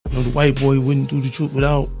the white boy wouldn't do the truth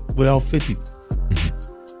without 50.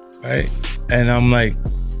 Right? And I'm like,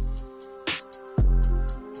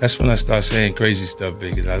 that's when I start saying crazy stuff,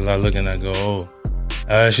 because I look and I go, oh,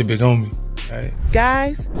 that shit big homie. Right.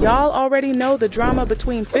 Guys, y'all already know the drama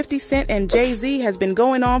between 50 Cent and Jay-Z has been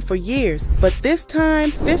going on for years, but this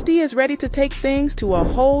time, 50 is ready to take things to a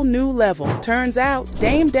whole new level. Turns out,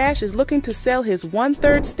 Dame Dash is looking to sell his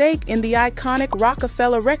 1/3 stake in the iconic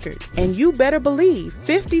Roc-A-Fella records, and you better believe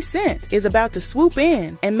 50 Cent is about to swoop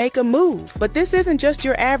in and make a move. But this isn't just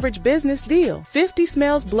your average business deal. 50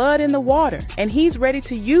 smells blood in the water, and he's ready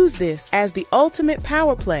to use this as the ultimate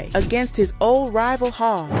power play against his old rival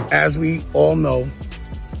Hov. As we all know,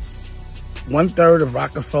 1/3 of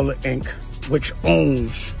Roc-A-Fella Inc., which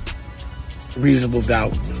owns Reasonable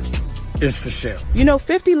Doubt, is for sale. You know,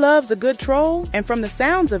 50 loves a good troll, and from the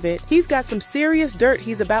sounds of it, he's got some serious dirt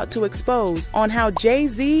he's about to expose on how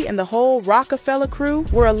Jay-Z and the whole Roc-A-Fella crew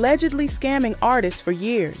were allegedly scamming artists for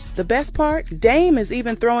years. The best part? Dame is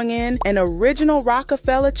even throwing in an original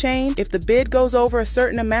Roc-A-Fella chain if the bid goes over a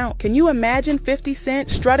certain amount. Can you imagine 50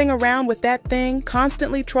 Cent strutting around with that thing,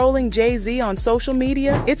 constantly trolling Jay-Z on social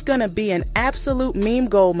media? It's gonna be an absolute meme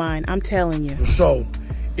goldmine, I'm telling you. So,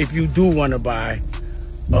 if you do want to buy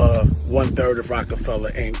 1/3 of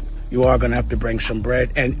Roc-A-Fella Inc., you are going to have to bring some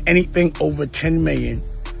bread, and anything over 10 million,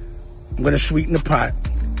 I'm going to sweeten the pot.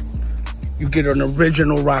 You get an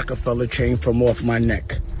original Roc-A-Fella chain from off my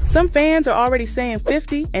neck. Some fans are already saying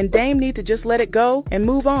 50 and Dame need to just let it go and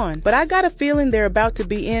move on, but I got a feeling they're about to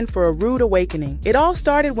be in for a rude awakening. It all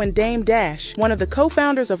started when Dame Dash, one of the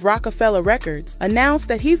co-founders of Roc-A-Fella Records, announced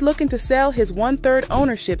that he's looking to sell his 1/3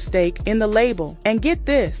 ownership stake in the label. And get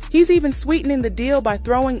this, he's even sweetening the deal by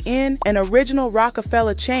throwing in an original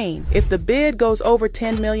Roc-A-Fella chain if the bid goes over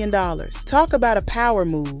 $10 million. Talk about a power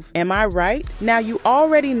move, am I right? Now you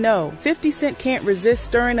already know 50 Cent can't resist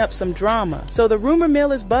stirring up some drama, so the rumor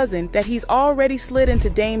mill is buzzing that he's already slid into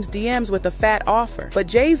Dame's DMs with a fat offer. But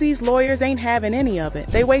Jay-Z's lawyers ain't having any of it.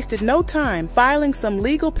 They wasted no time filing some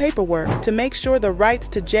legal paperwork to make sure the rights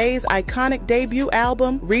to Jay's iconic debut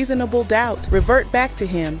album, Reasonable Doubt, revert back to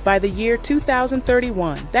him by the year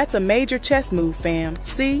 2031. That's a major chess move, fam.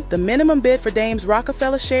 See, the minimum bid for Dame's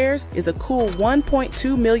Roc-A-Fella shares is a cool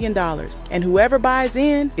 $1.2 million, and whoever buys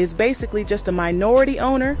in is basically just a minority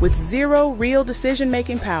owner with zero real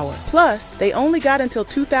decision-making power. Plus, they only got until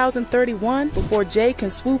 2031 before Jay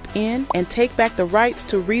can swoop in and take back the rights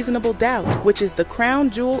to Reasonable Doubt, which is the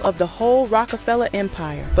crown jewel of the whole Roc-A-Fella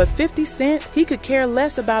empire. But 50 Cent, he could care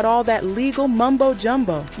less about all that legal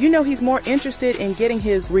mumbo-jumbo. You know he's more interested in getting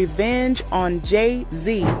his revenge on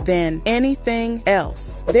Jay-Z than anything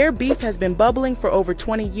else. Their beef has been bubbling for over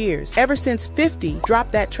 20 years, ever since 50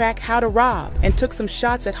 dropped that track How to Rob and took some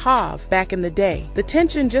shots at Hov back in the day. The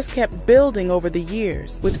tension just kept building over the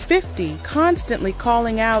years, with 50 constantly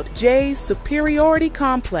calling out Jay's superiority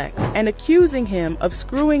complex and accusing him of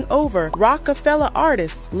screwing over Roc-A-Fella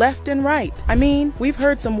artists left and right. I mean, we've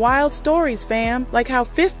heard some wild stories, fam, like how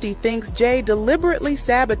 50 thinks Jay deliberately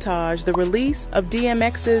sabotaged the release of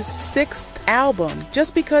DMX's 6th album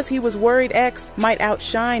just because he was worried X might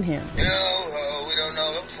outshine him. We don't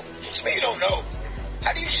know. What you mean you don't know?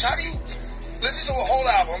 How do you listen to a whole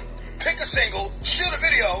album, pick a single, shoot a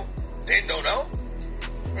video, then don't know?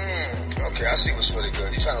 Okay, I see what's really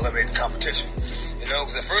good. You're trying to eliminate the competition. You know,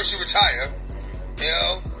 because at first you retire,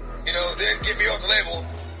 then get me off the label,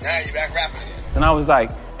 now you're back rapping again. And I was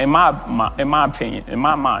like, in my opinion, in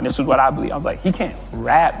my mind, this is what I believe. I was like, he can't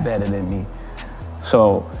rap better than me.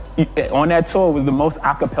 So on that tour was the most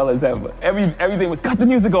acapellas ever. Everything was cut the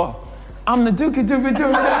music off. I'm the Duke.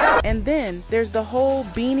 And then there's the whole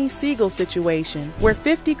Beanie Siegel situation, where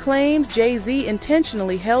 50 claims Jay-Z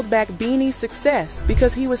intentionally held back Beanie's success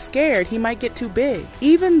because he was scared he might get too big.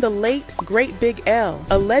 Even the late, great Big L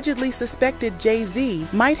allegedly suspected Jay-Z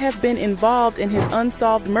might have been involved in his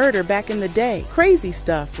unsolved murder back in the day. Crazy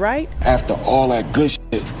stuff, right? After all that good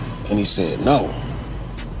shit, and he said no.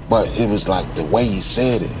 But it was like the way he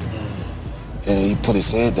said it. And he put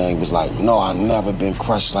his head down, he was like, no, I've never been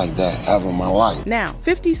crushed like that ever in my life. Now,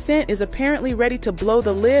 50 Cent is apparently ready to blow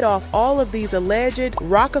the lid off all of these alleged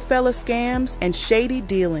Roc-A-Fella scams and shady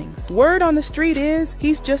dealings. Word on the street is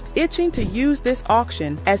he's just itching to use this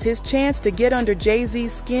auction as his chance to get under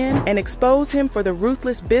Jay-Z's skin and expose him for the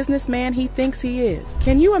ruthless businessman he thinks he is.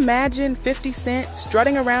 Can you imagine 50 Cent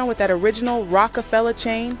strutting around with that original Roc-A-Fella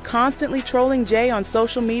chain, constantly trolling Jay on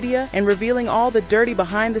social media and revealing all the dirty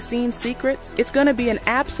behind-the-scenes secrets? It's gonna be an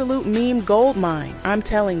absolute meme goldmine, I'm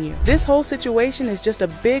telling you. This whole situation is just a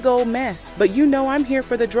big old mess, but you know I'm here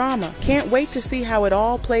for the drama. Can't wait to see how it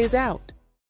all plays out.